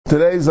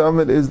Today's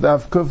amud is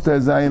Daf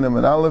Kufta Zayin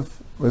Amud Aleph.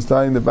 We're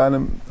starting the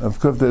bottom of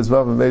Kufta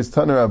Vav and Beis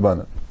Tana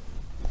Rabbanan.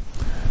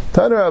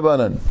 Tana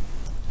Rabbanan.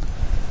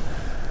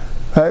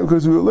 Right,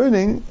 because we learned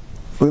in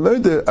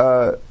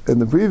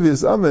the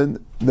previous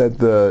amud that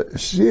the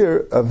shear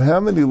of how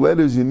many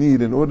letters you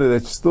need in order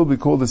that you still be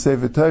called a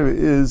Sefer Torah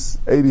is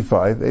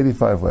 85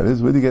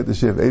 letters. Where do you get the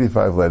shear of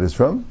 85 letters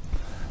from?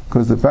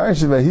 Because the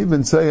parasha Vahi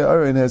ben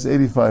Aharon has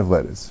 85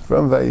 letters.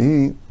 From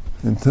Vahi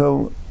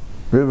until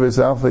Rivers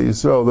Alpha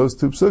Yisrael, those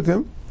two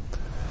psukim,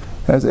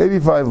 has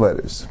 85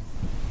 letters.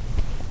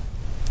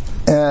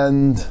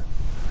 And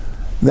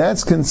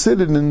that's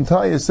considered an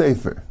entire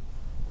sefer.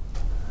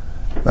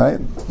 Right?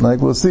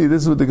 Like we'll see,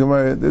 this is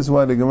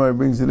why the Gemara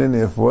brings it in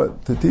here for,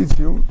 to teach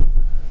you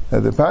that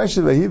the parasha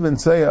Vahi ben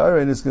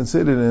Aharon is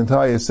considered an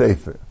entire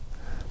sefer.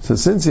 So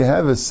since you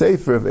have a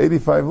sefer of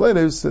 85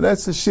 letters, so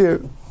that's the shear.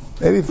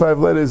 85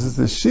 letters is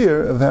the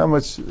shear of how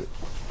much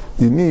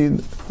you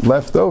need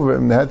left over,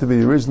 and it had to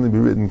be originally be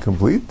written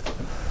complete,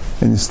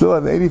 and you still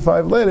have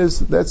 85 letters.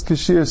 That's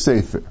Kashir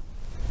Sefer.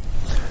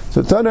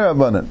 So Tana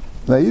Rabbanan,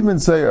 now even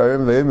say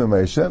Arim ve'im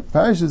Meisha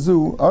Parasha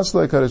Zu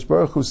Asla Kadosh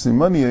Baruch Hu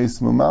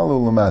Simaniyos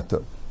Mumalu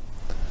Lamato.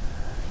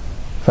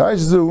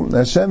 Parasha Zu,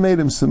 Hashem made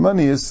him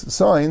Simaniyos,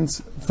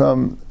 signs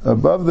from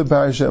above the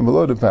parasha and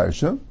below the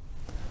parasha,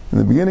 in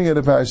the beginning of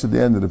the parasha, at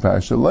the end of the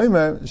parasha.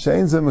 Leimer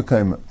Shein Ze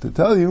Mekayma, to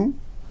tell you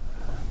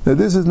that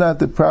this is not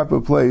the proper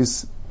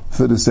place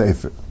for the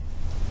sefer.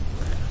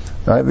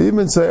 Right? The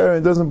Ibn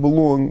Sayyar doesn't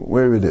belong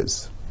where it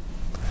is.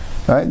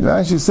 Right?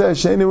 Rashi says,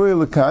 Sheini Rei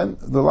Lekan,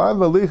 the Lav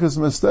Alichas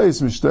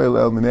Mastais Mishtail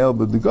El Minel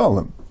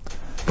B'Digolim.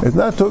 It's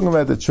not talking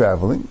about the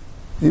traveling,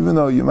 even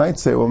though you might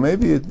say, well,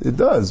 maybe it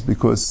does,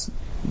 because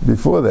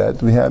before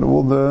that we had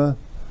all the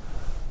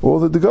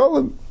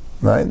Digolim,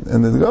 right?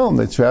 And the Digolim,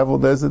 they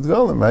traveled as the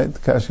Digolim, right?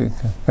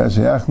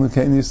 Kashiyachnu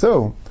Ken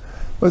Yisrael.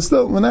 But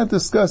still, we're not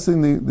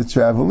discussing the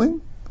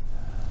traveling.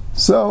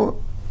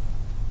 So,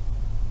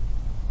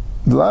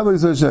 the Rabbi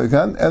Sorscher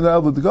and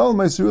Al B'Tgal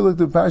Ma'asirulak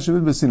the Parasha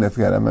Vid B'Sinai. I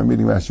forgot, I'm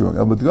reading Rashi wrong.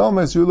 Al B'Tgal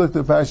Ma'asirulak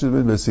the Parasha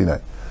Vid B'Sinai.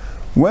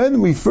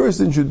 When we first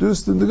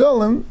introduced the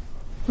Digolim,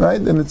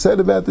 right, and it said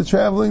about the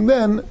traveling,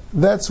 then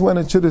that's when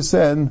it should have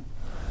said.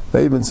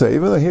 They even say,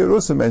 even though here it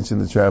also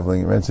mentioned the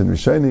traveling, it mentioned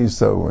Rishayni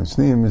Yisrael and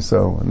Shniyim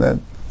Yisrael, and that.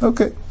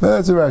 Okay,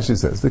 that's what Rashi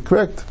says. The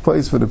correct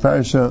place for the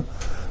parasha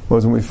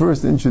was when we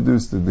first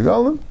introduced the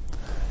Digolim.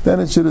 Then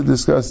it should have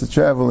discussed the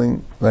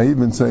traveling by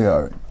Ibn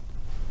Sayyar.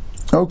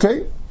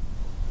 Okay.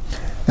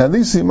 And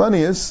these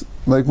Simaniyos,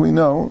 like we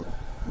know,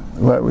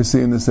 what we see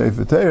in the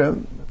Sefer Torah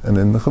and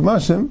in the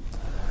Chumashim,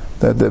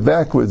 that they're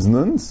backwards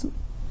nuns,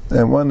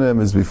 and one of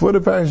them is before the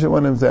parasha,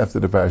 one of them is after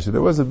the parasha.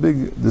 There was a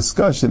big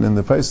discussion in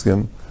the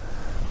Paiskim.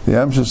 The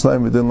Amshel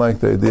Shleimer didn't like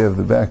the idea of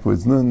the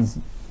backwards nuns.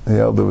 He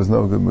held there was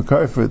no good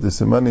makar for it. The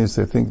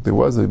Simaniyos, I think there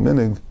was a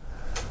minig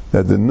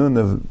that the nun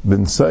of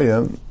Ben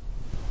Sayyar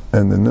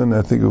and the nun,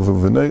 I think, of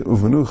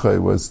Uvenuchai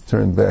was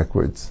turned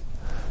backwards.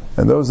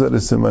 And those are the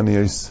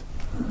Simaniyos,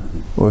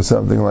 or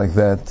something like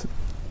that.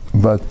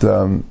 But,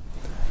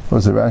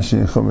 was a Rashi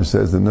in Chumash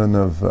says the nun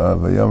of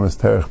Vayomas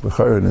Terech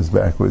B'charon is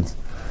backwards.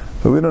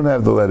 But we don't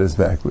have the letters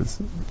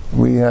backwards.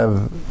 We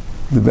have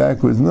the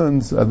backwards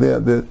nuns, are there,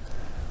 they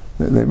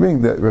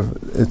ring that,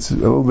 it's a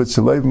little bit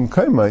Shalayim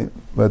Kaimai,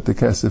 but the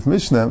Kesef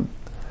Mishnah,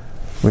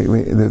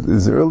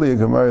 there's an earlier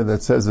Gemara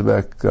that says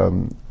about,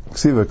 Ksiva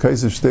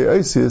Kaisef Shtei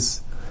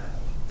Eisius,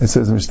 it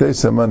says Mishtei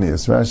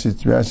Samaniyos.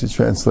 Rashi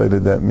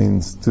translated that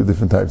means two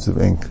different types of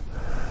ink.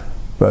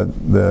 But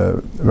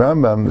the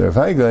Rambam, the Rav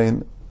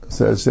Haigain,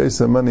 says Shtei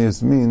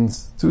Samaniyos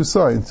means two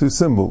signs, two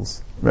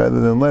symbols, rather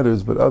than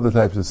letters, but other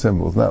types of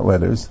symbols, not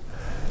letters.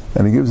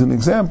 And he gives an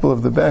example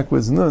of the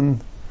backwards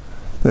nun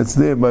that's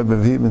there by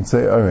Vahi ben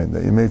Aharon,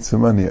 that you made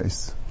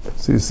Samaniyos.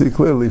 So you see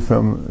clearly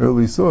from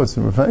early source,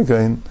 from Rav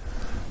Haigain,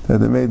 that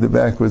they made the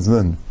backwards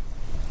nun.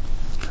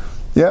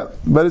 Yeah,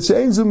 but it's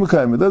Shein Zu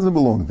Mekayim, it doesn't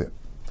belong there.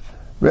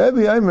 Rabbi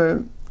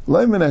Eimer,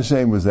 Leiman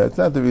Hashem was that. It's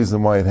not the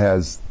reason why it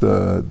has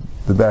the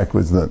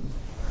backwards nun,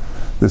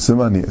 the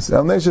Simaniyos.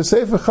 El Nesha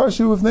Sefer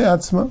Chashu Uvnei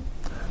Atzma.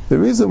 The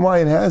reason why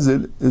it has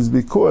it is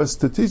because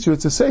to teach you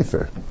it's a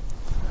sefer,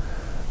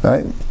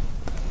 right?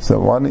 So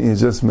why don't you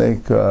just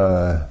make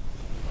 4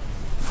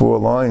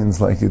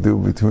 lines like you do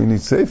between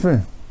each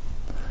sefer,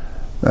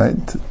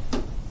 right?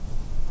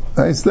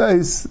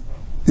 Nice.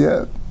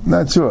 Yeah,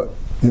 not sure.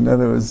 In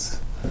other words.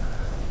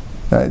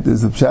 Right,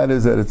 there's a pshat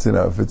is that it's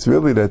enough. It's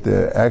really that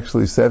there are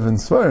actually 7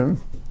 svarim,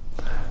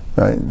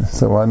 right?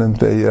 So why don't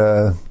they?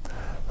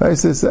 I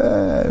says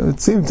it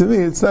seemed to me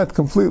it's not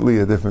completely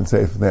a different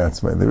sefer.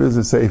 There is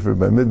a sefer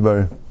by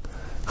Midbar,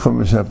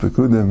 Chumash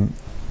HaPekudim,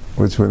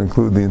 which would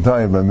include the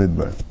entire by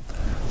Midbar.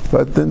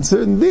 But in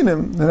certain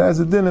dinim, it has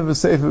a din of a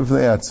sefer for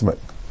the Yatzmak.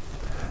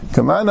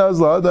 Kamana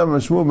az la'adam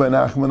Rashmu ben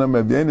Achman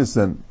Rabbi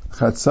Yonasan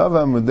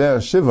Chatzava Mudei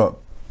Shiva.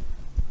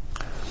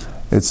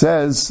 It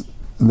says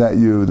that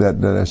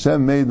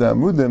Hashem made the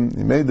amudim,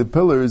 He made the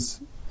pillars,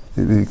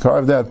 He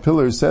carved out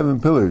pillars, 7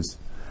 pillars.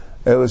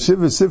 El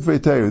Shiva Sifrei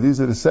Torah, these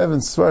are the 7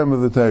 svarim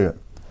of the Torah.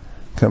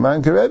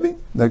 Kaman Rebbe,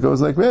 that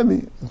goes like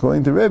Rabbi.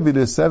 According to Rabbi,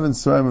 there's 7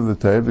 svarim of the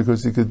Torah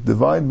because you could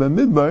divide by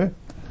midbar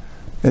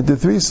into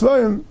 3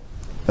 svarim,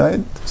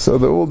 right? So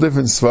they're all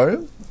different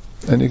svarim,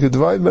 and you could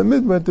divide by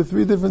midbar into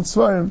 3 different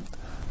svarim.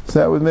 So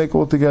that would make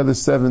altogether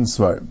 7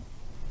 svarim.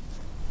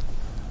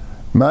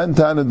 Man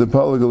Tana the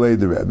Polagalei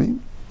the Rabbi,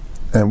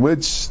 and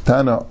which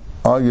Tana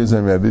argues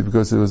on Rabbi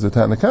because it was the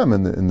Tana Kam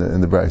in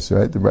the Brisa,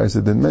 right? The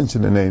Brisa didn't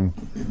mention the name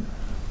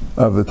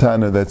of the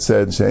Tana that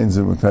said She'en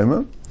Zim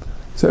Mekayma.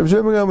 So Rabbi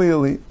Shimon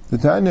Gamlieli, the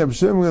Tanya Rabbi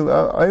Shimon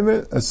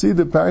Gamlieli,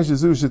 Asida Parasha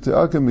Zu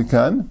She'te'akam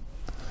Mikan,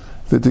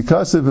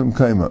 V'tikasev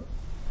Mekayma.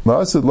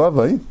 Ma'asad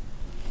Lavai,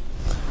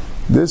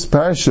 this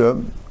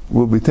Parsha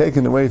will be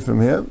taken away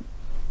from here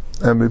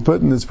and be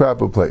put in its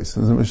proper place.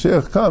 As the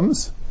Mashiach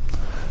comes,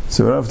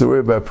 so we don't have to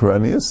worry about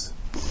perennials.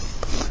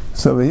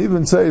 So the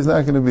even say he's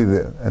not going to be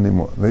there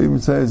anymore. The even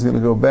say he's going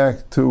to go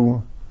back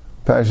to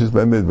Parshas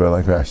by Midbar,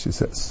 like Rashi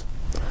says.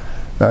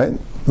 Right?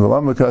 Now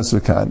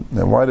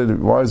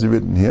why is it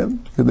written here?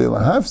 Because they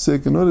have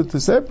sick in order to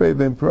separate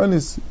them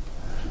perennials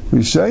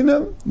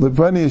Rishayna the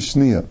perennials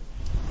Shniya.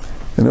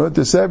 In order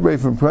to separate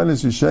from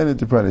perennials Rishayna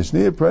to perennials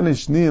Shniya,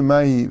 perennials Shniya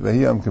Mahi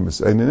Vahiyam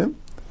Kemasaynim.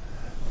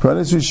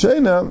 Perennials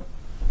Rishayna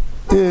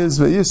is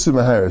Vayisu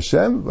Mahar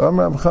Hashem,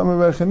 V'amram Chama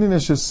V'achanina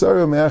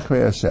Shesaru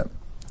Me'achrei Hashem.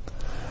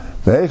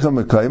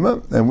 V'eicha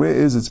Mekayma, and where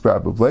is its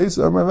proper place?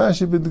 Amar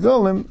Rashi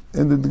b'Degalim,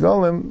 in the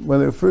Degalim, when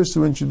they were first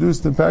to introduce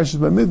the Parshas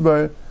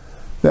Bamidbar,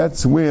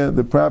 that's where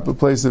the proper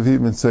place of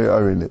Him and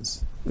Aharon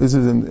is. It's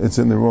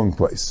in the wrong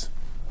place.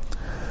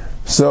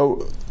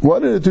 So,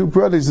 what are the two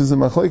brothers? Is the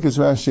Machlekes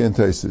Rashi and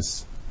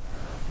Taisus.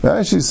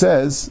 Rashi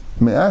says,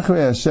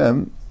 Me'achrei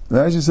Hashem,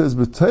 Rashi says,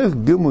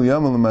 B'teich Gimel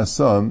Yamal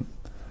Masam,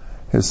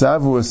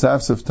 Hesavu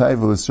Esafsaf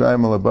Taivel Yisrael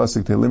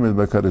Alabasik Telimid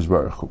B'Kadosh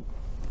Baruch Hu.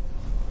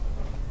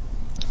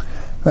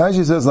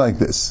 Rashi says like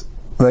this: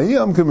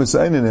 Vayiyam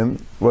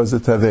Kemasaynim was a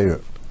Taveira,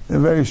 a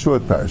very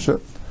short parasha.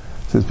 It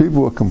says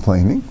people were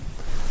complaining,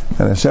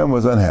 and Hashem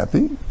was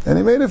unhappy, and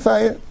He made a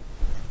fire.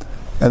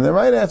 And then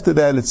right after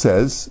that it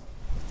says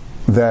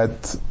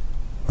that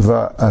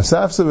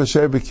V'asafsav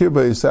Asher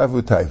B'Kirba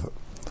Yisavu Taiva,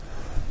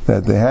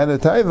 that they had a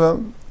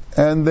Taiva,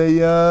 and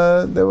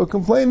they were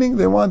complaining.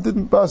 They wanted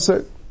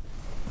basar.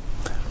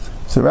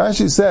 So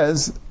Rashi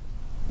says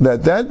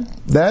that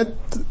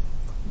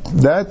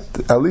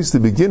at least the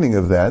beginning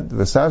of that,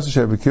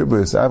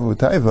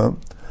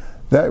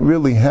 that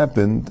really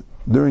happened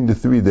during the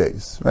 3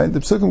 days. Right? The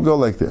Psukim go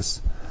like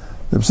this.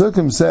 The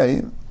Psukim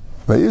say,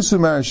 Vayisu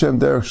Mar Hashem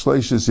derech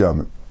shleishis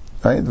yamim.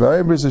 Right?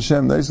 Vayibris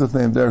Hashem neislat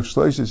neim derech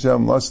shleishis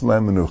yamim las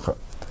l'hem menucha.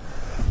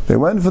 They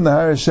went from the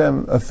Har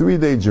Hashem a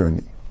 3-day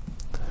journey.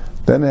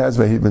 Then it has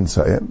Vahi ben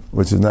Sayim,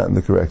 which is not in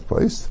the correct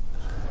place.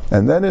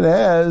 And then it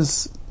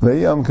has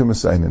Vayiyam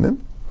Kemasaynim,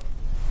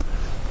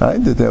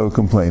 right, that they were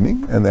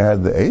complaining, and they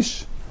had the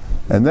Eish.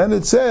 And then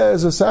it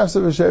says,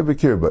 Asafsav Asher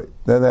B'Kirbay,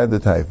 then they had the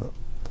Taiva.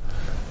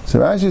 So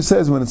Rashi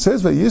says, when it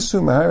says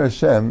Vayisu Mahar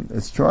Hashem,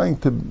 it's trying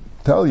to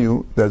tell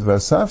you that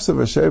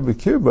Vasafsav Asher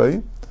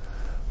B'Kirbay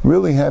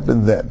really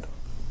happened then.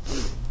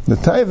 The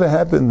Taiva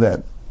happened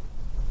then.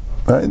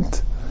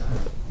 Right?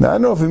 Now I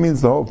don't know if it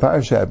means the whole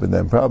parasha happened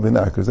then, probably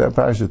not, because that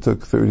parasha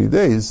took 30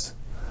 days,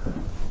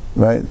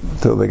 right,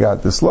 until they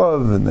got this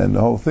love, and then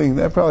the whole thing,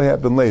 that probably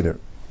happened later.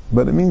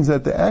 But it means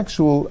that the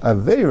actual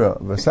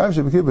Aveira, Vasav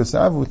Shebekir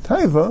Vasavu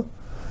Taiva,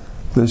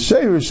 the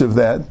Sheirish of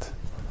that,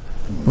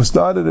 was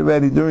started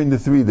already during the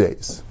 3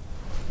 days.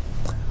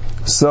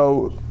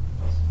 So,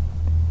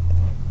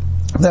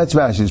 that's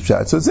Rashi's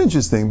pshat. So it's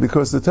interesting,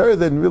 because the Torah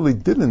then really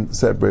didn't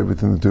separate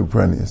between the two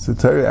perennials. The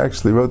Torah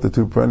actually wrote the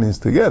two perennials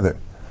together.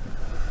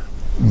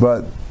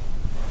 But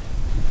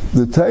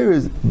the Torah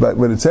is, but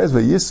when it says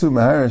Vayisu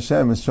Mahar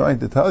Hashem, is trying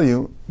to tell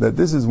you that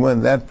this is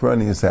when that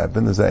perennials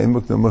happened, as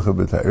Ayimuk Namucha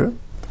B'Torah.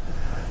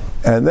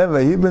 And then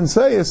Vahi ben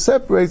Sayah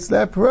separates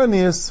that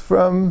perennials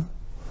from,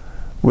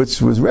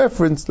 which was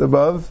referenced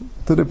above,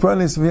 to the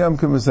perennials of Yam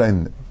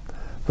Kemasaynim.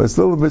 But it's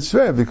a little bit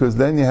shver, because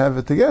then you have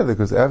it together,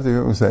 because after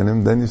Yam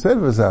Kemasaynim, then you said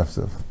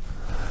Vasafsav.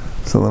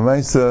 So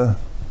Lamaisa,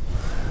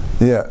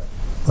 L'chayah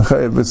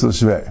B'tzil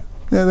shver.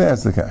 Yeah,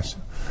 that's the kasha.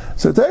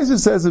 So Taisa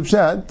says of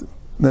Pshat,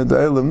 that the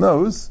Elam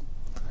knows,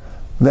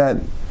 that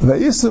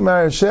Vayisu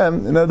Mar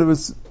Hashem, in other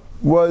words,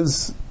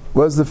 was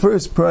the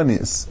first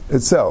perennials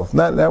itself.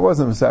 That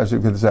wasn't Vasav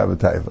Shebekir Vasavu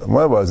Taiva.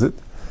 What was it?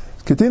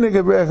 Katina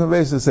Gebrech and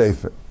Veisa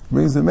Sefer.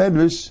 Brings the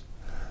Medrash,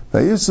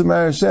 Vayisu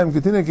Mar Hashem,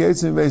 Katina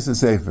Geetzim Veisa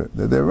Sefer.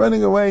 That they're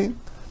running away,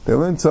 they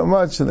learned so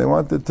much, and they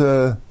wanted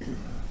to,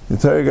 the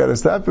Torah got to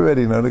stop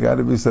already, they got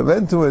to be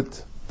savent to it.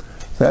 So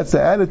that's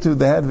the attitude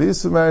they had,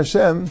 Vayisu Mar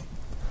Hashem,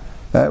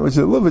 which is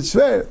a little bit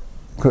shver,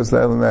 because the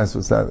LMS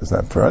it's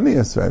not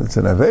perennials, right? It's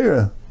an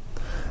Aveira. I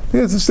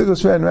think it's a shtickle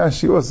shver in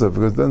Rashi also,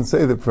 because it doesn't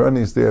say the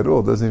perennials there at all,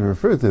 it doesn't even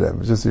refer to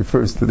them, it just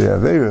refers to the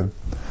Aveira.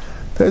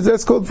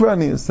 That's called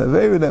perennials. The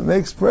Aveira that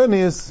makes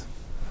perennials,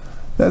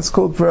 that's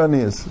called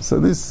perennials. So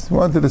this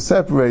wanted to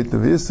separate the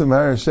V'yisum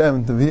Har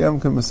Hashem, the V'yam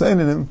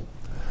Kemasaynim,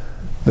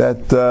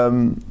 that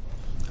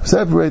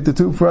separate the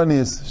two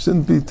perennials,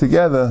 shouldn't be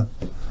together.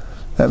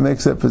 That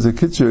makes up as a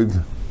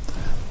kitchug,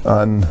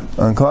 on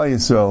Klal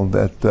Yisrael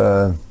that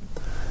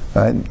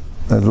right,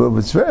 a little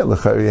bit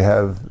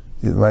schwer.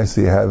 You might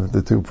see you have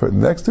the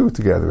next two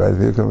together, right?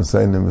 V'yukam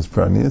V'sainim is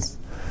pranius,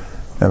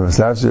 and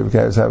V'savshir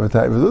V'karis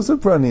Havatayv is also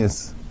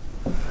pranius.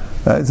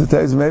 Right? So it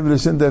tells you maybe they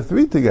shouldn't have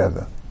three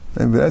together.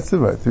 Maybe that's the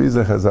right. Three is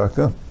a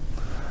chazaka.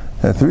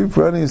 And three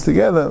pranius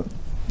together,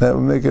 that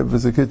would make it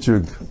as a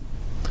kitchug.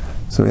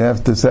 So we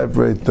have to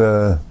separate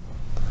the...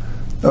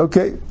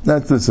 Okay,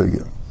 that's the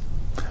sugya.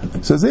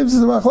 So it seems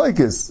it's a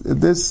machlekes.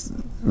 This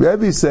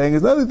Rabbi is saying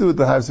it's nothing to do with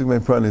the Hafsik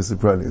Mein Pranius and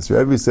Pranius.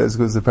 Rabbi says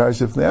because the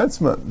parasha of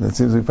Ne'atzma. And it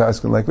seems we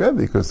paskin like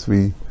Rabbi because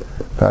we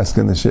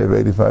paskin the Shev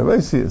 85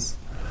 Asias.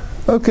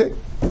 Okay.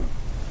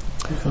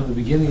 From the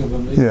beginning of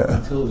Amud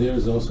until there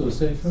is also a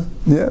sefer?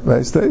 Yeah,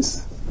 right,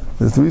 stays.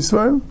 The three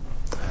svarim.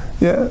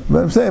 Yeah,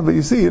 but I'm saying, but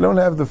you see, you don't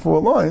have the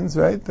 4 lines,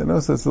 right? I know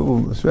that's a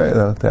little straight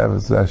to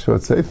have a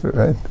short sefer,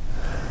 right?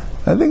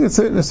 I think it's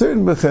a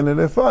certain bechina,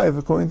 there are 5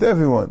 according to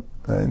everyone,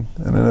 right?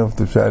 I don't know if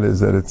the pshat is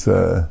that it's,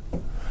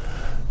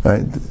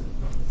 right?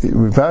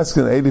 We pass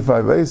in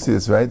 85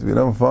 Asias, right? We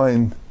don't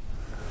find,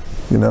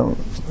 we don't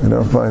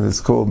find it's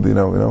called, we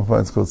don't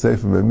find it's called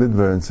sefer by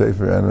midbar and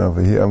sefer, I don't know,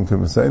 over here, or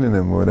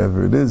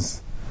whatever it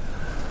is.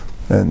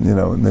 And,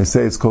 and they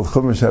say it's called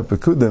Chumash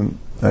HaPekudim,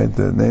 right?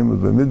 The name of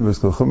Bamidbar is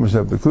called Chumash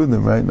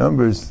HaPekudim, right?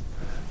 Numbers,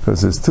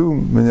 because there's 2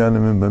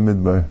 minyanim in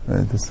Bamidbar,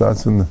 right? It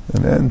starts and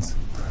ends.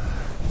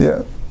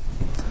 Yeah.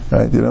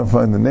 Right? You don't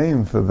find the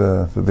name for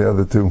the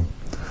other 2.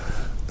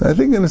 I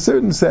think in a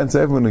certain sense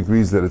everyone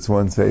agrees that it's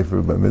one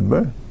sefer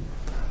Bamidbar.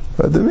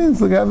 But it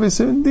means, look, have a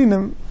certain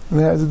dinim, and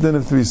it has a din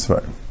of 3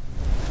 sfar.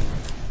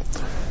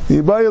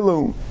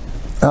 Yibayalu.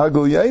 Let's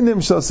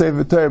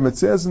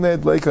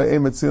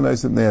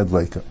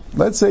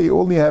say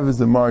all you have is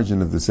the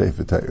margin of the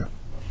Sefer Torah.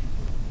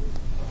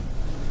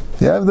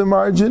 You have the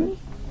margin,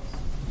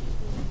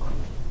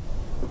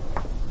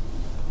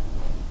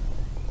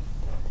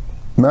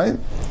 right?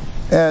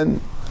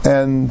 And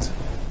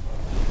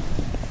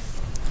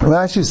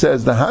Rashi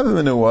says the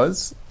Havamina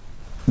was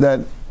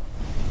that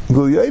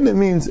Gulyaina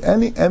means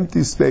any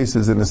empty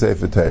spaces in the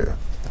Sefer Torah.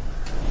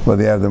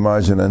 Whether you have the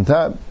margin on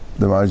top,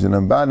 the margin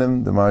on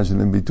bottom, the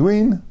margin in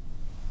between,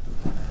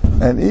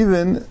 and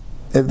even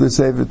if the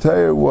Sefer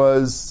Torah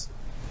was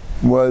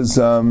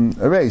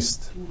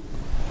erased,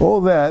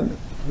 all that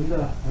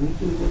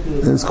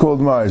is called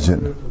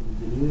margin,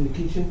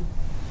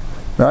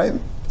 right?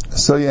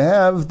 So you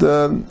have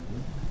the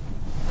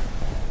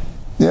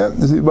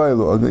by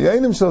law the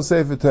Yainim shall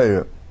Sefer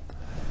Torah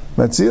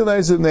Matzil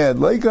Neisav Nead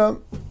Leika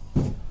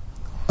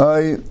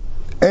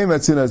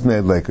Matzil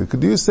Nead Leika.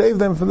 Could you save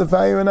them from the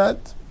fire or not?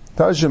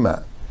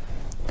 Tashema.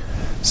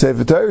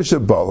 Sefer Torah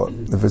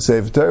Shabbalah. If a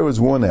Sefer Torah was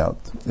worn out,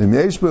 im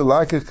yesh be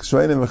lakach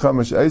shreinim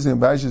v'chamash eizim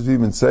b'ashis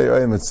v'im say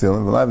oyim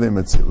etzilim v'lavim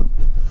etzilim.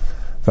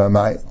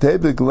 V'amai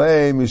tebek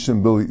lei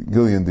mishum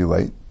gillion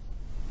delay.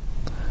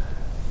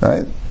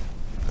 Right?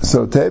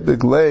 So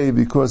tebek lei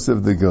because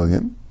of the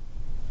gillion.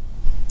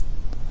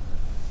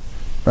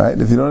 Right?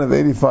 If you don't have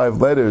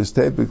 85 letters,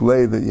 tebek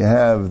lei that you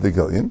have the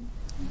gillion.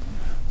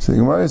 So the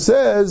Gemara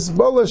says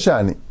Bola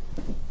Shani.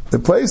 The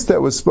place that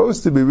was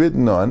supposed to be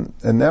written on,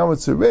 and now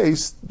it's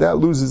erased, that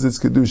loses its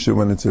kedusha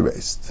when it's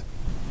erased.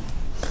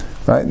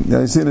 Right?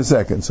 Now you see in a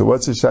second. So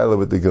what's the shaila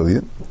with the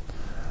gillion?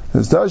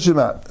 First of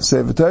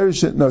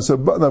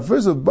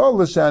all,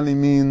 Bala Shani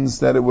means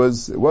that it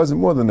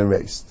wasn't more than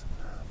erased.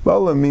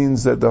 Bala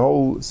means that the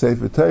whole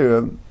Sefer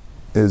Torah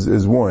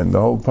is worn. The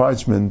whole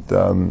parchment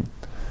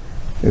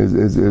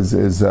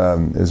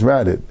is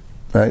rotted.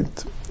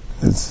 Right?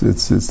 It's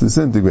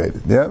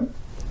disintegrated. Yeah?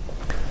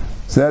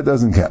 So that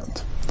doesn't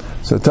count.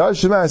 So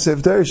Tashma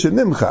Sefer Torah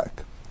shenimchak.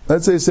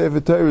 Let's say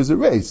Sefer Torah is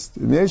erased.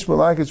 Yesh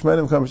malakach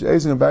menim chamish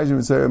eizim b'ashim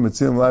mitzayim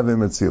mitzilim lavim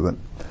mitzilin.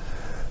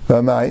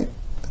 V'amai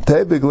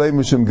tebig lei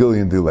mishum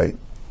gillion delay.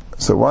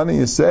 So why don't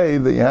you say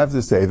that you have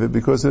to save it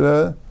because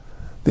of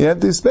the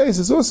empty space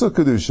is also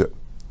kedusha.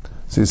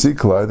 So you see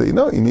clear that you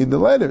need the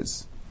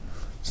letters.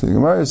 So the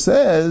Gemara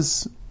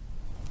says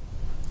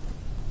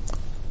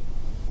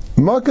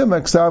Makam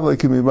eksav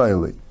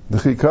lekimibayli. The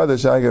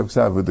chikadosh agav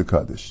eksav with the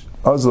kaddish.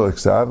 Azal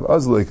eksav,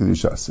 azal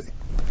kedushasi.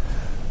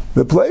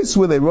 The place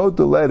where they wrote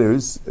the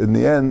letters, in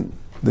the end,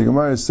 the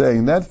Gemara is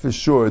saying that for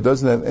sure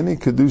doesn't have any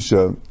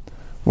kedusha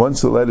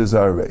once the letters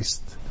are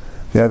erased.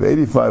 If you have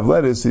 85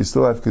 letters, so you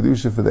still have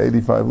kedusha for the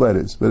 85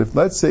 letters. But if,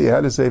 let's say, you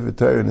had a Sefer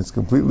Torah and it's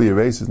completely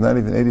erased, there's not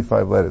even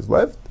 85 letters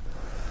left.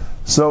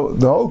 So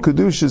the whole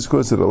kedusha is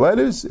because of the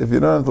letters. If you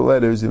don't have the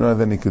letters, you don't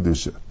have any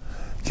kedusha.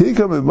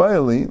 Kika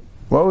mibayli.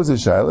 What was the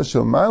shaila?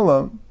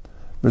 Shalmalam,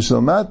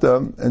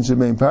 v'shalmata, and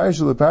shebein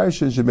parasha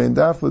l'parasha, and shebein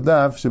daf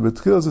l'daf,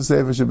 shebetchil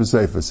sefer,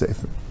 shebesefer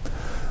sefer.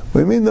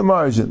 We mean the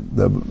margin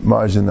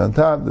on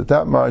top, the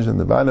top margin,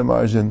 the bottom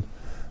margin,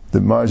 the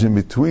margin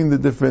between the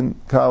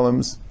different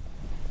columns,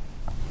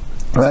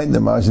 right? The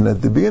margin at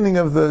the beginning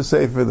of the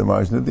sefer, the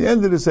margin at the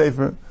end of the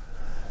sefer.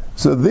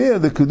 So there,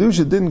 the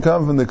kedusha didn't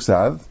come from the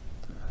ksav.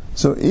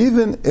 So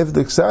even if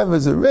the ksav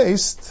is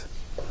erased,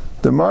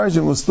 the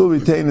margin will still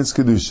retain its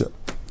kedusha.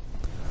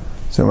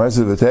 So I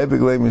said,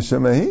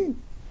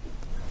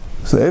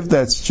 So if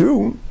that's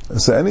true,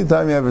 so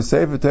anytime you have a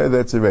Sefer Torah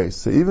that's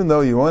erased, so even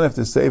though you won't have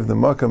to save the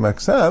Makam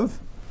Aksav,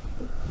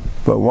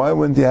 but why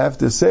wouldn't you have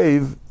to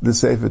save the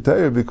Sefer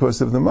Torah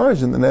because of the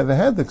margin that never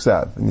had the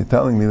Ksav? And you're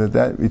telling me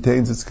that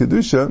retains its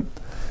Kedusha,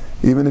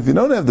 even if you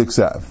don't have the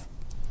Ksav.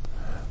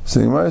 So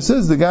the Gemara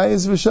says the guy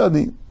is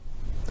Vishadi.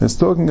 It's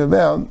talking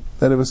about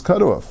that it was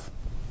cut off.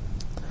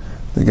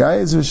 The guy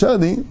is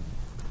Vishadi,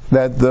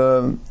 that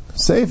the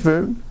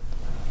Sefer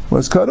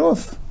was cut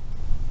off.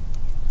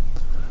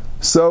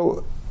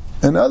 So,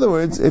 in other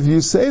words, if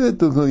you say that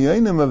the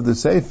Gilyanim of the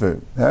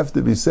Sefer have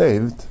to be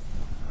saved,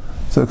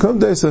 so come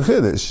there's a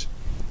Chiddush,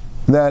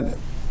 that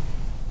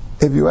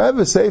if you have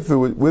a Sefer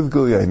with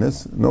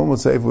Gilyanis, normal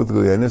Sefer with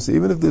Gilyanis,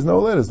 even if there's no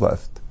letters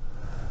left,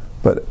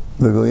 but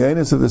the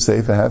Gilyanis of the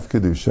Sefer have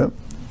Kedusha,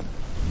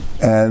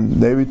 and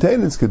they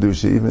retain its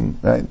Kedusha even,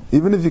 right?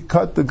 Even if you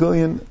cut the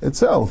Gilyan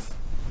itself,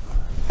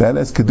 that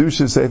has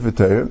Kedusha Sefer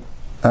Torah,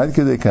 Ad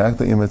Kedei Kach,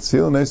 that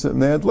Yimatzil Nesep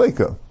Ne'ad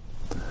Leika.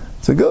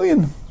 It's a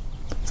Gilyan.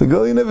 It's a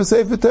Gilyan of a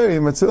Sefer Torah,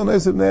 Yimatzil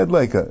Nesep Ne'ad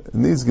Leika. It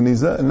needs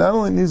Geniza, and not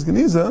only needs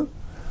Geniza,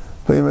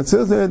 but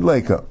Yimatzil Ne'ad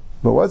Leika.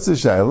 But what's the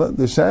Shaila?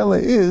 The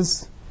Shaila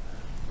is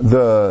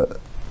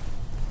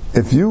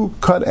if you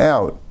cut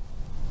out,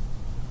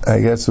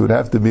 I guess it would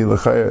have to be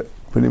l'chayr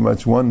pretty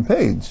much one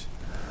page,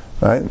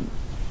 right?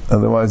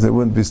 Otherwise they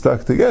wouldn't be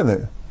stuck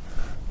together.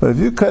 But if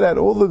you cut out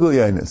all the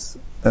Gilyanis,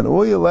 and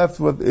all you're left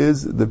with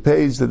is the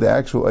page that the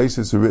actual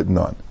Isis are written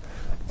on,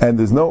 and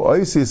there's no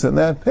Isis on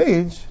that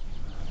page,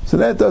 so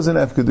that doesn't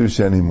have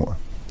Kedusha anymore.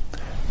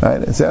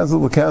 Right? It sounds a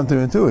little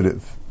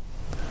counterintuitive.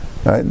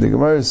 Right? The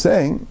Gemara is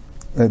saying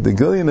that the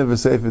Gilyan of a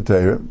Sefer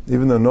Torah,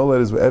 even though no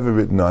letters were ever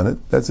written on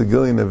it, that's a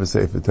Gilyan of a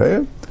Sefer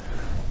Torah,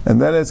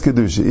 and that has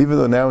Kedusha, even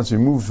though now it's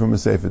removed from a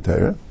Sefer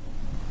Torah.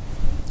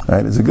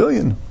 Right? It's a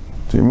Gilyan.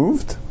 It's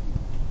removed,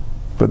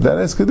 but that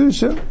has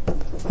Kedusha,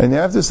 and you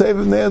have to save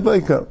it Ne'ad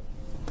Leika.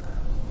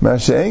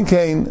 Masha'en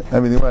Kain, I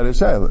mean, you might have a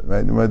Shaila,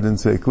 right? You might didn't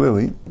say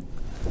clearly,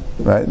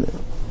 right?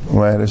 You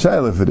might have a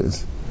Shaila for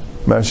this.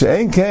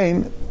 Masha'en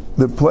Kain,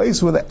 the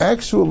place where the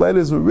actual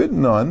letters were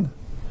written on,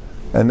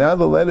 and now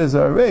the letters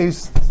are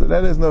erased, so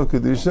that has no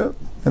Kedusha,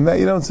 and that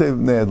you don't say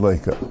Ne'ad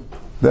Leika.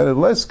 That had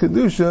less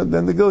Kedusha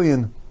than the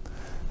Gilyan.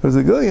 Because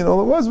the Gilyan, all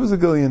it was a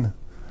Gilyan.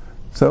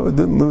 So it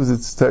didn't lose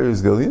its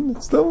Torah's Gilyan.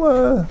 It still,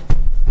 it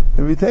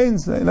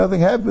retains, nothing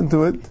happened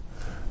to it.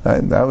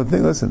 And I would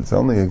think, listen, it's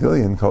only a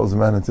Gilyan, calls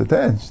man it's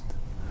attached.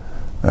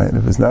 Right?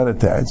 If it's not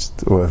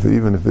attached, or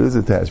even if it is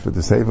attached, but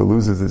the Sefer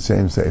loses its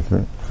Shem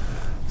Sefer,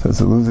 so it's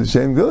a lose its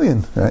Shem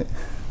Gilyan, right?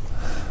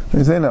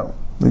 They say no.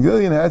 The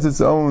Gilyan has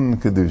its own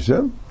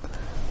Kedusha,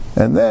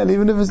 and then,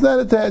 even if it's not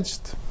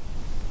attached,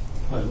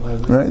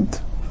 right?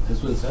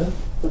 That's what it said?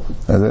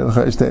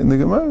 As I in the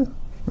Gemara,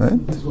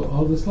 right?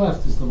 All that's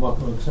left is the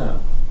Makam Aksav.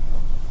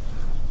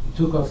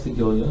 You took off the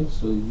Gilyan,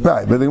 so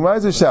right, but the Gemara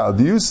is a shal.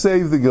 Do you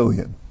save the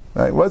Gilyan?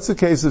 Right? What's the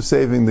case of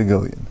saving the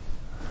Gilyan?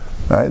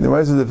 Right? The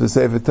Gemara says if the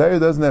Sefer Torah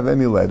doesn't have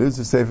any letters,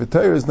 the Sefer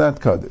Torah is not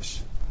Kaddish.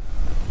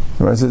 The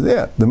Gemara says,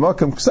 yeah, the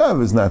Makam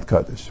Ksav is not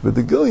Kaddish, but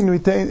the Gilyan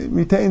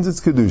retains its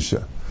Kedusha.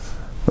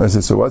 The Gemara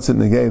says, so what's it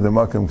negate the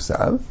Makam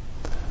Ksav?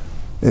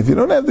 If you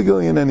don't have the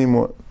Gilyan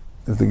anymore,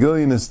 if the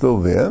Gilyan is still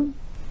there,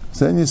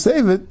 so then you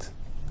save it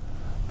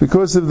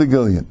because of the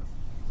Gilyan.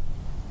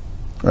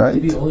 Right?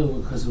 Maybe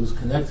only because it was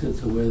connected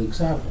to where the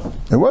Ksav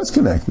was. It was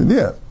connected,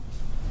 yeah.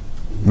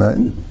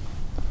 Right?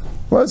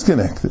 Was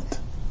connected.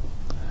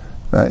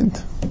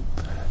 Right?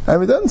 I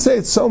mean, it doesn't say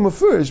it's so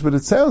mafurish, but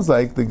it sounds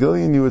like the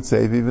Gilyan you would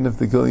save even if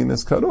the Gilyan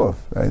is cut off.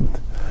 Right?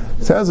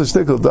 It sounds a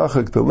shtickle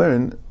dachak to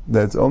learn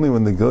that it's only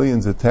when the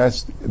Gilyan's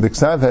attached, the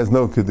Ksav has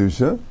no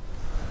Kedusha,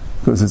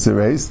 because it's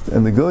erased,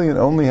 and the Gilyan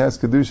only has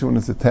Kedusha when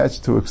it's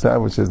attached to a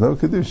Ksav which has no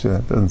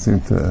Kedusha. It doesn't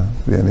seem to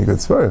be any good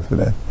svara for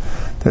that.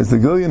 Because the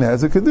Gilyan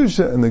has a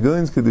Kedusha, and the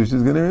Gilyan's Kedusha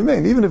is going to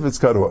remain, even if it's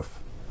cut off.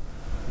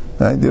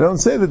 Right? You don't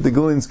say that the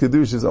Gilyan's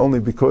Kedusha is only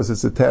because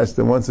it's attached,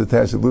 and once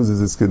attached it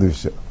loses its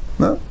Kedusha.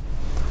 No.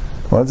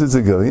 Once it's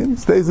a Gilyan, it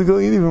stays a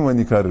Gilyan even when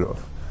you cut it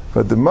off.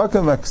 But the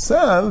Makam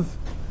Aksav,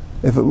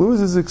 if it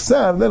loses its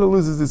Ksav, then it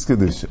loses its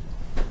Kedusha.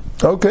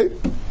 Okay.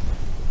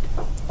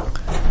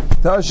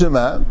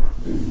 Tashema.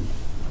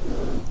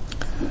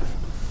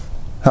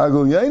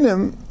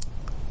 Hagulyanim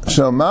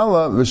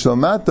shalmala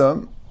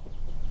v'shalmata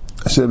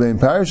shebein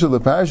parasha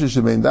leparasha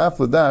shebein daf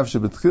ledaf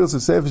shebetchil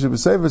sefer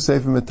shebesefer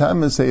sefer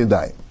metam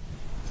seyadai.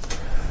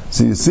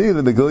 So you see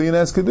that the Gilyan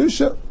has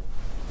Kedusha,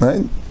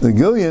 right? The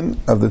Gilyan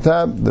of the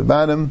top, the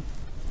bottom,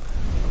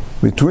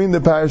 between the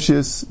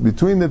parashas,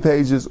 between the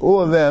pages,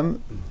 all of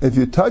them, if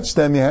you touch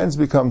them, your hands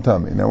become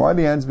tummy. Now why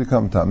do your hands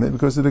become tummy?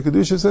 Because of the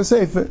Kedusha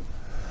sefer.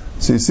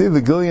 So you see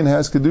the Gilyan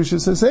has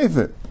Kedusha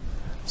sefer.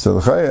 So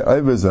you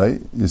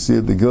see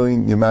the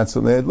Gilyan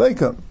Yematzal Ne'ad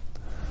Leika.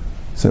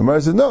 So the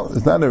Gemara said, no,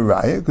 it's not a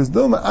raya, because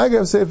Dilma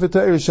Agav Sefer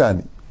Torah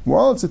Shani.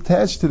 While it's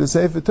attached to the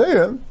Sefer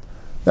Torah,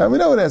 now we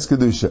know it has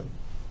Kedusha.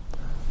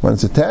 When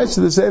it's attached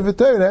to the Sefer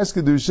Torah, it has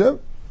Kedusha,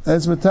 and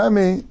it's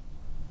Matami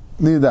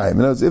Nidayim. In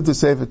other words, if the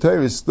Sefer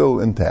Torah is still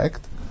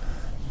intact,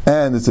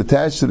 and it's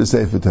attached to the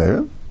Sefer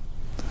Torah,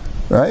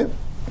 right?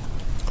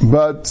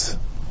 But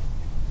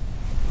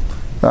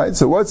Right,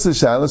 so what's the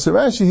shaila? So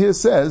Rashi here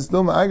says,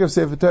 Doma agav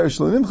sefer Torah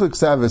sh'lenimcha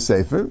k'sav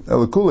sefer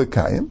elakula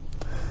kayim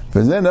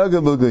v'zen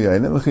agav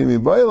b'gilyanim v'chim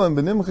yibaylam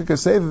b'nimcha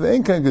k'sefer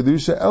v'en kan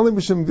gedusha elim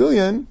b'shem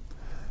gilyan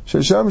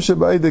shesham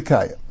shabai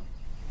dekayim.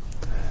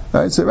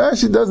 Right, so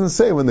Rashi doesn't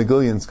say when the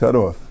gilyan's cut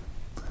off.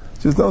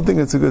 Just don't think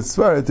it's a good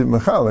svara to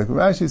mechalik.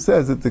 Rashi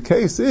says that the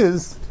case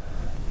is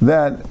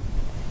that,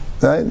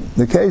 right,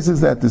 the case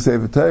is that the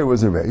sefer Torah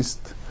was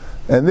erased,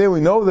 and then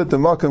we know that the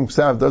makam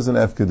k'sav doesn't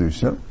have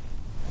kedusha.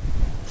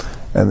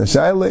 And the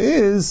shaila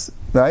is,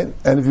 right,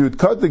 and if you would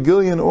cut the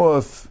gilyan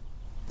off,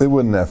 it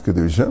wouldn't have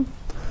kedusha.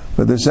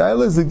 But the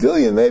shaila is the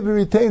gilyan maybe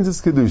retains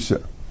its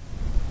kedusha.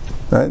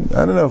 Right?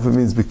 I don't know if it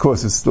means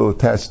because it's still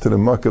attached to the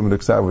makam of the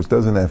ksav, which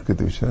doesn't have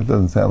kedusha. It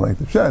doesn't sound like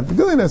the pshat. The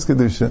gilyan has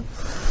kedusha.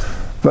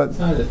 But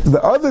the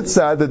other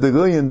side that the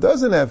gilyan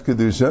doesn't have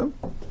kedusha,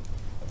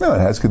 no, it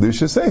has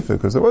kedusha sefer,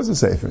 because it was a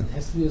sefer. It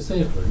has to be a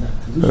sefer, not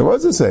kedusha. But it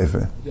was a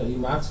sefer. Yeah, you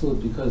maxwell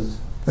because...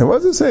 It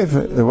was a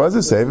sefer. It was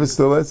a sefer. It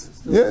still is.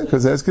 Yeah,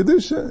 because it has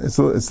kedusha. It's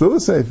still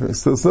a sefer. It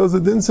still is a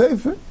din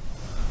sefer.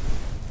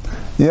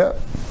 Yeah.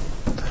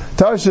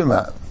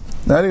 Tarshima.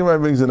 Now the Gemara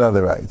brings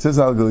another right. It says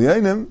al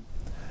gilyanim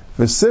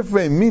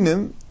v'sifrei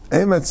minim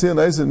eimatzil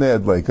neiser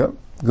ne'ad leika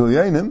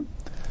gilyanim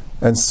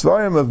and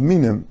svarim of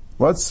minim.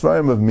 What's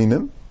svarim of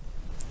minim?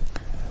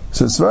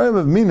 So svarim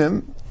of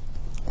minim.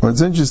 What's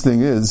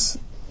interesting is,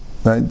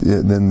 right?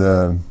 In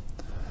the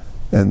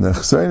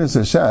Chesronos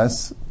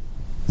Hashas,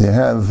 you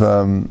have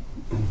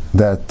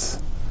that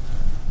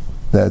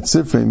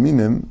sifrei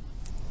minim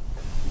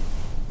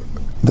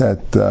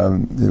that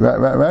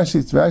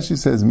Rashi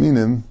says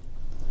minim.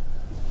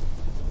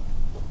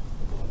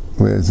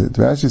 Where is it?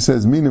 Rashi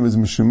says minim is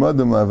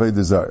mishumadim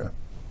la'avei zara.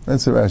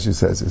 That's what Rashi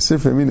says.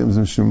 Sifrei minim is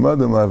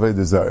mishumadim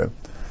la'avei zara.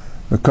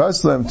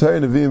 Because lam Torah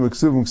neviim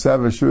uksuvim ksav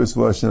ashuras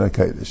v'lashon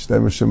hakodesh.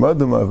 They're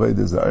mishumadim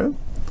la'avei zara.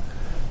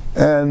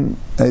 And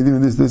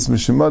even this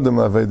mishumadim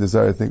la'avei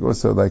zara, I think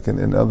also like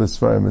in other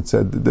svarim it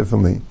said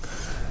differently,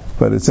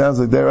 but it sounds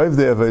like they're over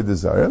there avei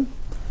zara,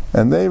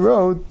 and they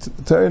wrote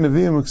Torah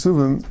neviim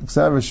uksuvim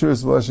ksav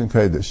ashuras v'lashon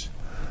hakodesh.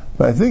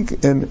 But I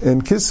think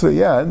in Kisvei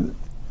Yad,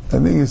 I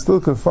think you still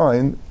could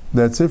find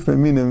that sifrei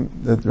minim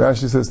that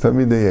Rashi says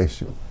Talmidei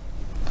Yeshu.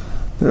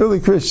 The early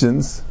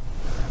Christians,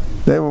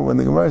 they were, when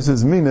the Gemara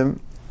says minim,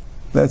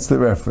 that's the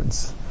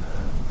reference.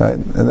 Right?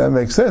 And that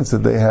makes sense that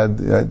they had,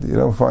 you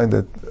don't find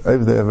that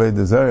Avdei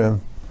Avei Zara,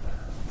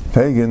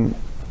 pagan,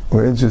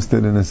 were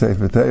interested in a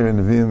Sefer Torah and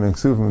Nevi'im and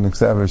Ksufim and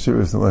Ksav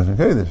HaShuras and Lashon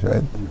Kodesh,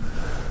 right?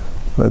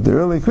 But the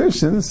early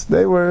Christians,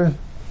 they were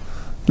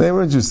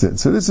interested.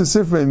 So this is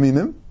Sifrei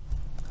Minim.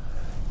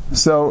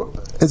 So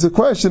it's a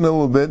question a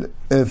little bit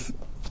if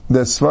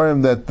the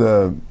Svarim that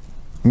the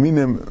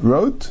Minim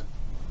wrote,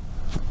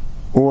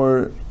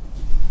 or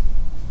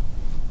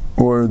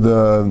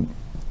the,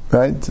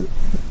 right?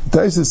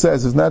 Taisa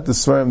says it's not the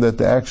Svarim that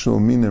the actual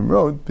Minim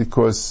wrote,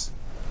 because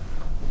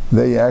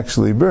they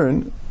actually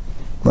burn,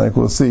 like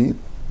we'll see.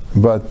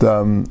 But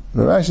the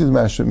Rashi's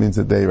Mashra means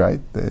that they write,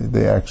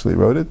 they actually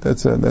wrote it.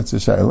 That's a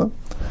Shaila.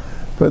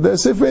 But they're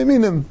Sifrei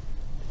Minim.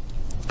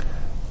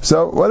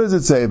 So what does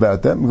it say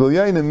about them?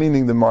 Gilyanim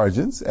meaning the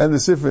margins, and the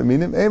Sifrei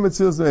Minim.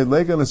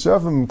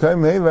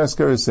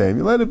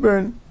 You let it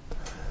burn,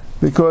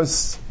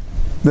 because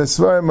the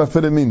Svarim are for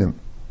the Minim.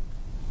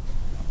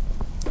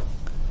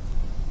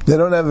 They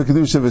don't have a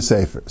kedusha of a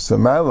sefer. So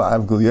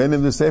ma'alav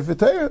gilyanim the sefer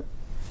Torah.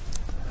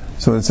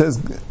 So when it says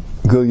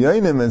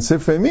gilyanim and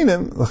sifrei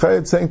minim, l'chayr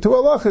it's saying two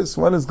halachas.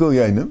 One is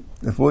gilyanim,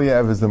 if all you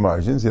have is the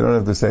margins, you don't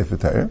have the sefer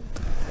Torah.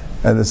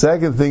 And the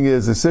second thing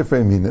is the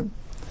sifrei minim.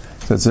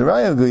 So it's a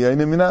raya of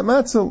gilyanim, you're not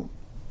matzil.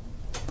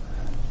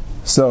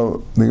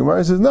 So the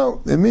Gemara says no,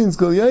 it means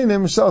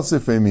gilyanim shal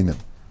sifrei minim.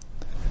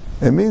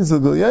 It means the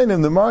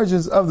gilyanim, the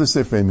margins of the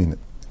sifrei minim.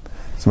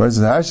 So what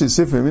do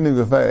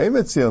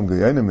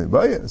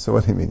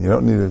you mean? You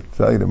don't need to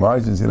tell you the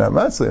margins, you're not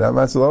matzil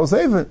the whole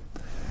sefer.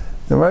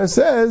 The Gemara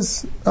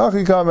says,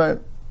 Achi Kamar,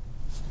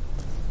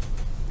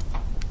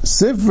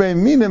 Sifrei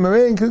Minim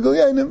arein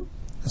k'gilyanim.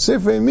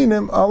 Sifrei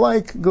Minim are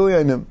like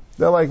gilyanim.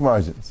 They're like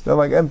margins. They're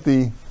like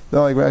empty,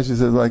 they're like Rashi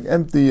says, like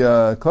empty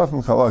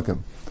klafim chalakim.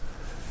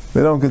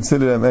 They don't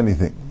consider them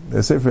anything.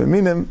 They're Sifrei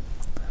Minim,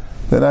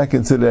 they're not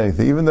considered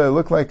anything, even though they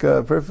look like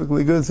a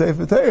perfectly good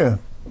Sefer Torah.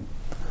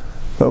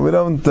 But we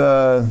don't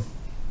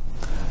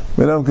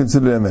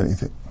consider them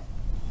anything.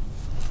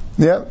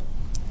 Yeah,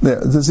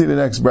 let's see the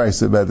next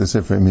brayso about the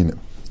Sifrei Minim.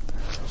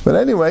 But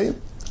anyway,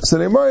 so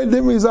the Gemara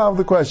didn't resolve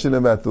the question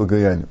about the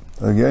Gilyanim.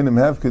 The Gilyanim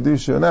have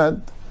kedusha or not?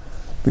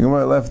 The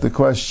Gemara left the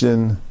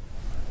question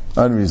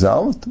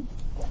unresolved.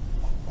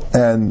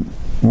 And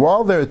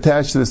while they're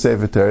attached to the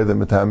Sefer Torah, the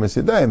Matamis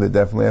Yadayim, they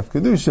definitely have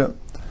kedusha.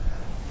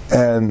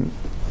 And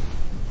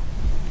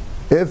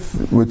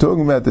if we're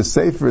talking about the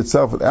Sefer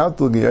itself without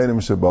the Gilyanim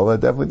Shabbalah,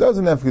 it definitely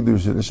doesn't have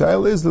Kedusha. The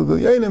Shaila is the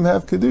Gilyanim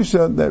have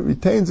Kedusha that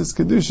retains its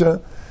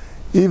Kedusha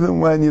even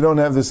when you don't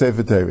have the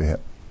Sefer Torah here.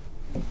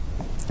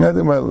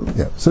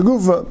 Yeah. So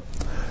Gufa,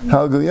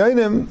 Hal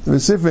Gilyanim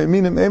v'Sifrei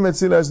Minim Emet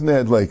Silas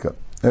Ne'ed Leika.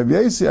 Rabbi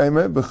Yasi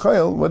Aimer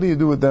B'Chayil, what do you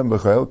do with them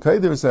B'Chayil?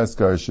 Kaider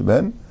Saskar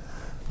Sheben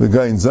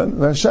v'gainzan,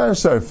 v'ashar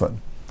sarfan.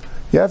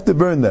 You have to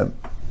burn them.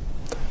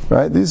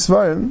 Right? These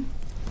svarim,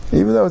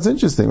 even though it's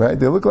interesting, right?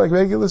 They look like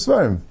regular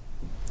svarim.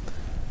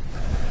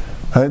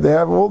 Right? They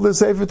have all the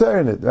Sefer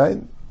Torah in it, right?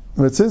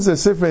 But since they're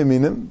Sifrei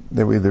Minim,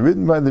 they were either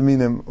written by the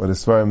Minim or the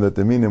svarim that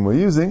the Minim were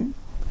using,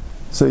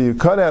 so you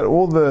cut out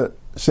all the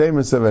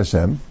Shemus of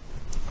Hashem,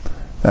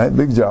 right?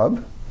 Big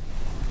job.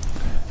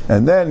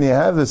 And then you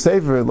have the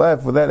Sefer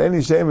left without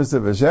any Shemus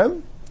of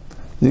Hashem,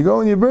 you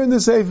go and you burn the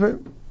Sefer,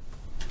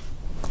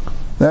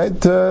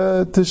 right?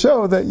 To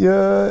show that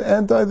you're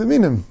anti the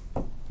Minim.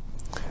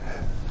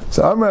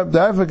 So Amar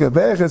Abdarfak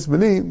Abeches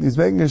B'ni, he's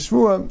making a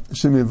shvua,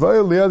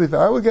 Shemivoyel Liad, if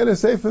I will get a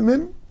Sefer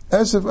Min,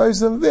 Esef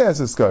Oisam V'es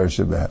Eskar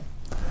Shebeh.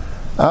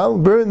 I'll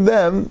burn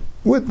them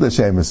with the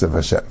Shemus of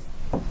Hashem.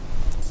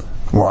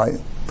 Why?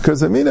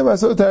 Because the Minim are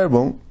so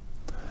terrible,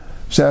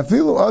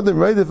 Shafilu Adam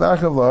Reidif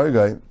Achav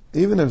L'Hargai,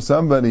 even if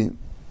somebody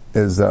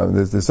is,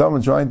 there's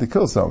someone trying to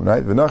kill someone,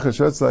 right? V'nacha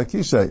Shotz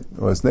L'Akishay,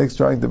 or a snake's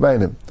trying to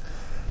bite him.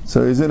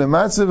 So he's in a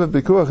matzav of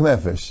Pikuach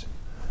Nefesh.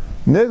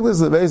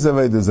 Nichlas L'Beis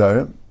Avei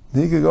Zarah,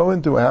 he could go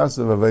into a house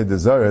of Avei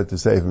Zarah to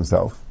save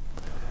himself.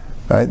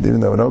 Right? Even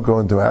though we don't go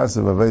into a house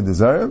of Avei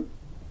Zarah.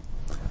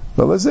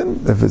 But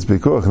listen, if it's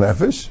Pikuach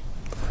Nefesh,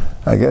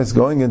 I guess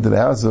going into the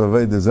house of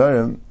Avei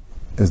Zarah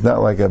is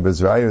not like a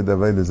Bezrayah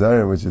Avei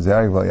Zarah, which is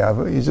Yarek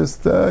V'Yava. He's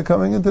just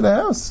coming into the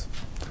house.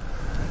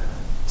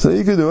 So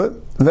you could do it.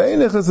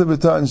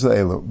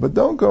 But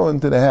don't go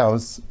into the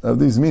house of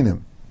these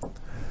minim.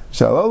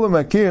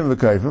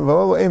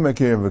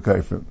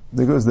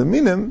 Because the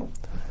minim,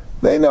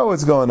 they know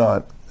what's going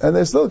on, and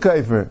they're still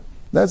kaifer.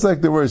 That's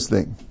like the worst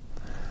thing.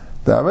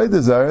 The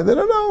Avei Zarah, they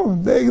don't know.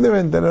 They're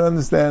ignorant. They don't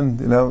understand.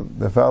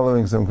 They're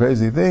following some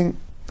crazy thing.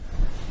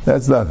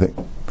 That's nothing.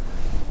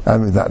 I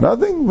mean, not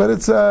nothing, but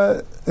it's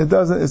not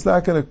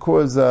going to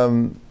cause,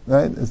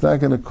 right? It's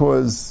not going to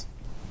cause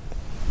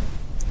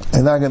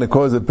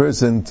a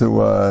person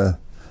to,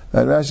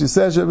 and Rashi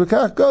says,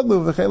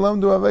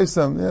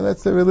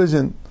 that's their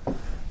religion.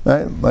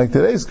 Right? Like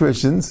today's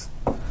Christians,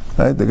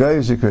 right? The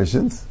Goyish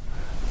Christians,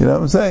 you know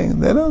what I'm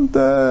saying? They don't,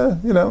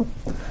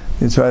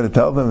 you try to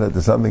tell them that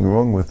there's something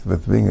wrong with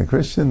being a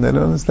Christian, they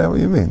don't understand what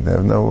you mean. They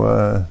have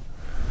no,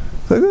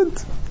 they're good.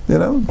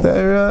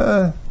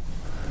 They're,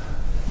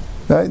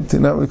 right?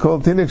 We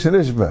call it Tinik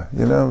Shanishba,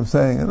 you know what I'm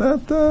saying?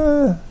 Not,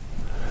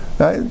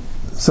 right?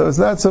 So it's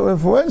not so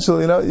influential,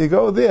 you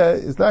go there,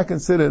 it's not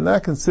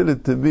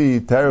considered to be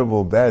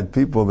terrible, bad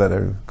people that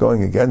are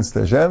going against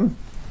Hashem.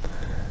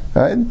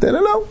 Right? They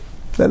don't know.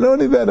 They don't know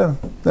any better.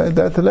 Right?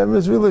 That to them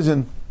is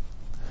religion.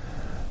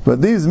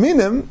 But these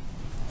minim,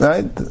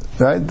 right?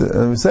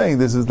 I'm saying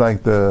this is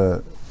like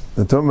the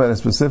talking about a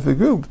specific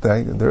group,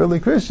 the early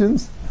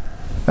Christians.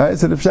 Right?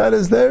 So the pshat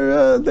is they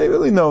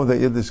really know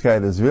that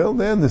Yiddishkeit is real.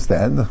 They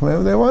understand. They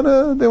want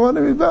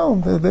to rebel.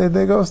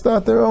 They go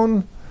start their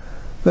own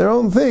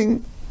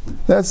thing.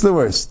 That's the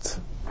worst.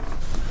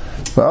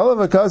 For all of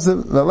a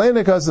kasav,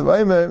 v'aleina kasav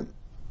aimer,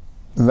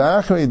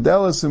 v'achri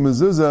delas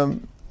u'mezuzah,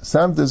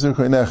 samta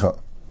zurchoinecha.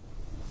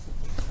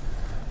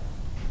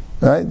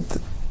 Right?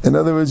 In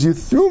other words, you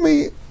threw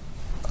me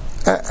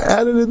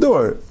out of the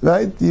door.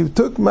 Right? You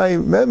took my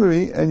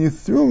memory and you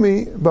threw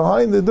me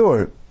behind the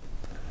door.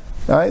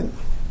 Right?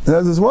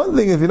 Now there's one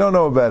thing if you don't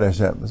know about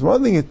Hashem. There's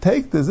one thing you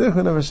take the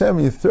zichron of Hashem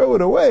and you throw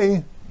it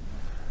away.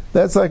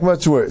 That's like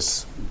much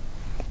worse.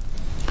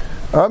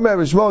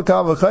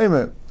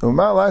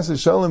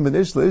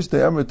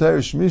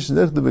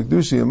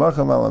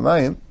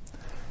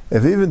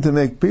 If even to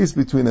make peace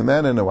between a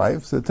man and a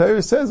wife, so the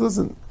Torah says,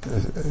 listen,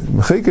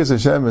 Mechikas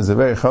Hashem is a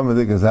very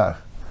chamadik azach.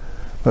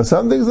 But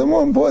some things are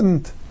more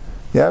important.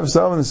 You have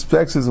someone who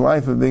suspects his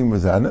wife of being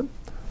mezana.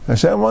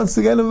 Hashem wants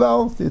to get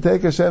involved. You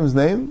take Hashem's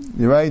name,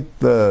 you write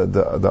the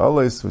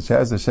olis which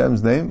has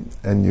Hashem's name,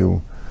 and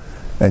you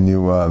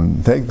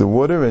take the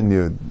water and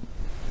you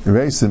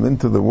erase him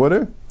into the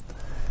water,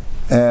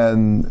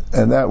 and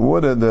that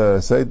water the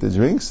Saita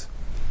drinks,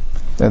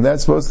 and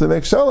that's supposed to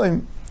make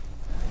shalom.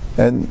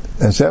 And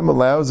Hashem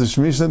allows the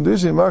Shemish and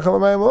Dushi Machal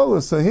Amayim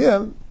Olu. So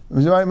here,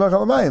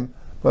 Machal Amayim.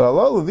 But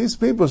all of these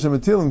people,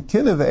 Shematilim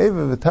Kineh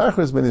ve'eva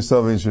v'tachris ben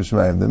Yisrael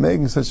v'Yishmael, they're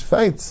making such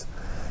fights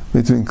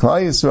between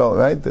Klal Yisrael,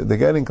 right? They're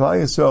getting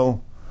Klal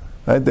Yisrael,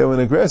 right? They're an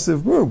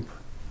aggressive group.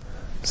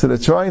 So they're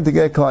trying to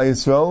get Klal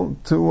Yisrael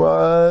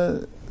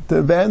to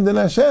abandon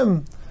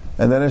Hashem.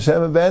 And then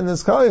Hashem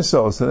abandons Klal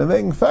Yisrael. So they're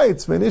making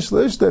fights between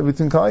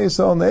Klal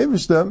Yisrael and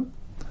Eivishter.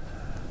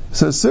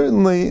 So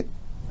certainly,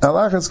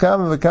 Alachas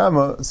Kama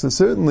V'Kama, so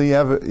certainly you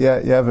have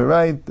a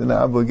right and an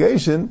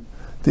obligation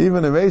to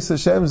even erase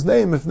Hashem's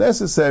name if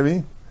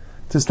necessary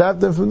to stop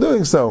them from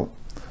doing so.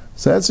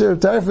 So that's what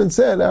Tarfon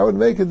said. I would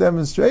make a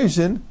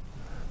demonstration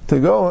to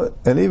go,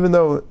 and even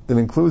though it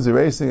includes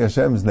erasing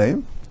Hashem's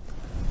name,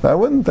 I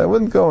wouldn't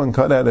go and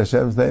cut out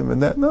Hashem's name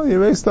and that. No,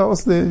 you erase the whole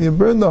thing, you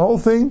burn the whole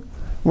thing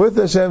with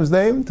Hashem's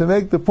name to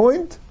make the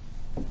point.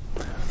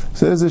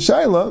 So there's a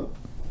shaila,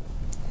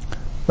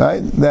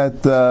 right,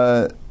 that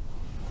the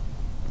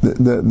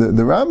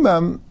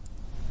Rambam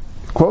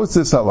quotes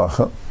this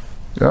halacha.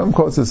 The Rambam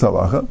quotes this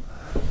halacha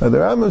The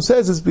Rambam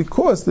says it's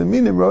because the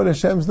Minim wrote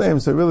Hashem's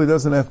name, so it really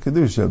doesn't have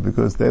Kedusha,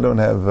 because they don't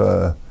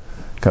have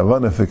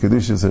Kavanah for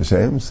Kedushas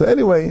Hashem. So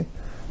anyway,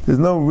 there's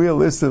no real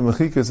list of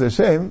Mechikas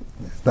Hashem.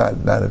 It's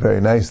not a very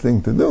nice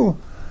thing to do.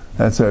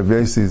 That's why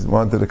Rabbi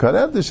wanted to cut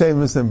out the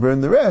Shemus and burn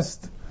the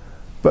rest.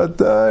 But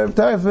Reb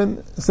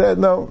Tarfon said,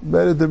 no,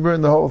 better to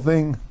burn the whole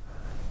thing.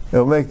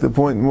 It'll make the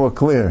point more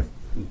clear.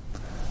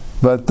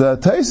 But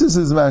Taisus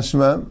is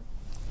mashma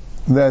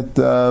that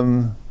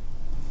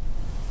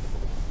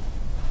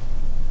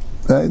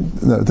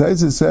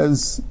Taisus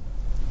says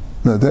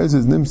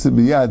Taisus nimsa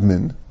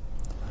biyadmin.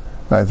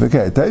 Right?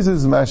 Okay, Taisus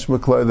is mashma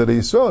clear that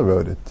Yisrael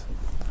wrote it,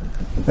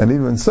 and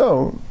even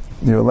so,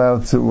 you're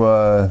allowed to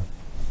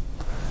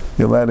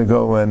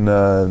go and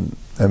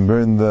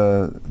burn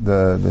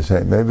the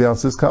shem. Maybe I'll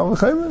just call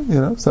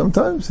the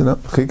sometimes,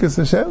 Chikas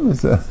Hashem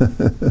is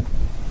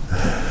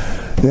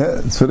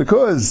it's for the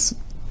cause.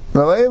 The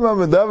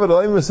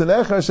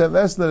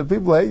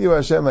people hate you,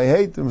 Hashem, I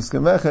hate them, and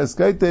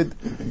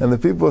the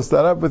people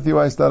start up with you,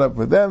 I start up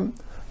with them.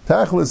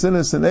 Tachlis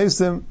inis and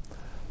asim,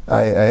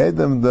 I hate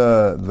them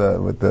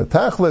with the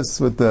tachlis,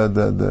 with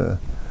the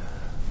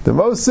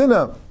most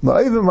sinna.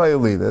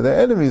 They're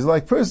enemies,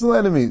 like personal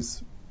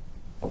enemies.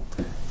 And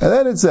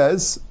then it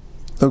says,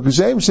 so that's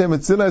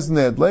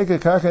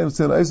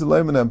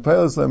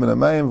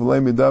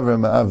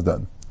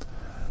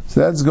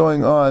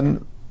going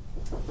on.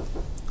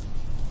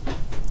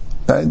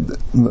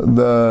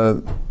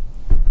 The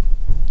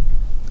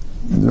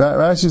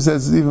Rashi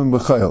says even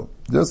b'chayil.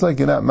 Just like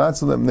you're not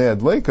matzil them ne'ad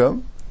leika,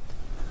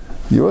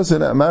 you also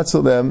not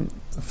matzil them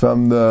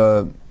from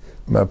the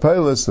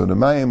ma'paylis or the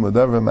mayim or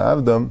davar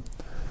ma'avdam,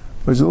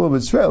 which is a little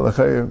bit shvel.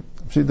 L'chayir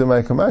pshita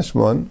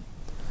ma'kamashmon.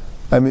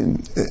 I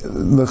mean,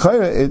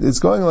 l'chayir it's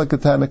going like a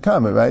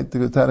Tanakama, right?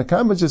 The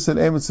Tanakama just said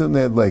emetzil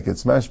ne'ad leika.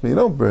 It's mashma, you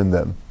don't burn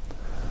them.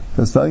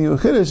 It's telling you a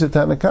chiddush, a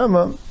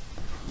Tanakama,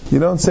 you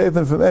don't save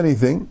them from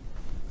anything.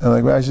 And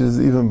like Rashi says,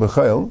 even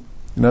b'chayil,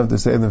 you don't have to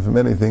save them from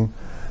anything.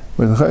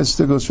 But the chayil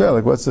still goes straight.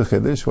 Like, what's the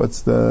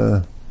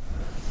chiddush?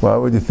 Why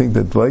would you think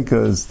that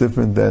leika is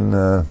different than,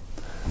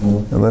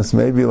 unless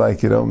maybe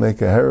like you don't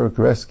make a heroic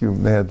rescue,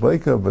 they had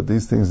leika, but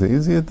these things are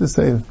easier to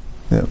save?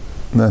 Yeah,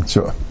 not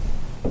sure.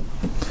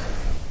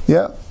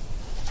 Yeah.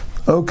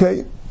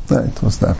 Okay. Alright, we'll stop.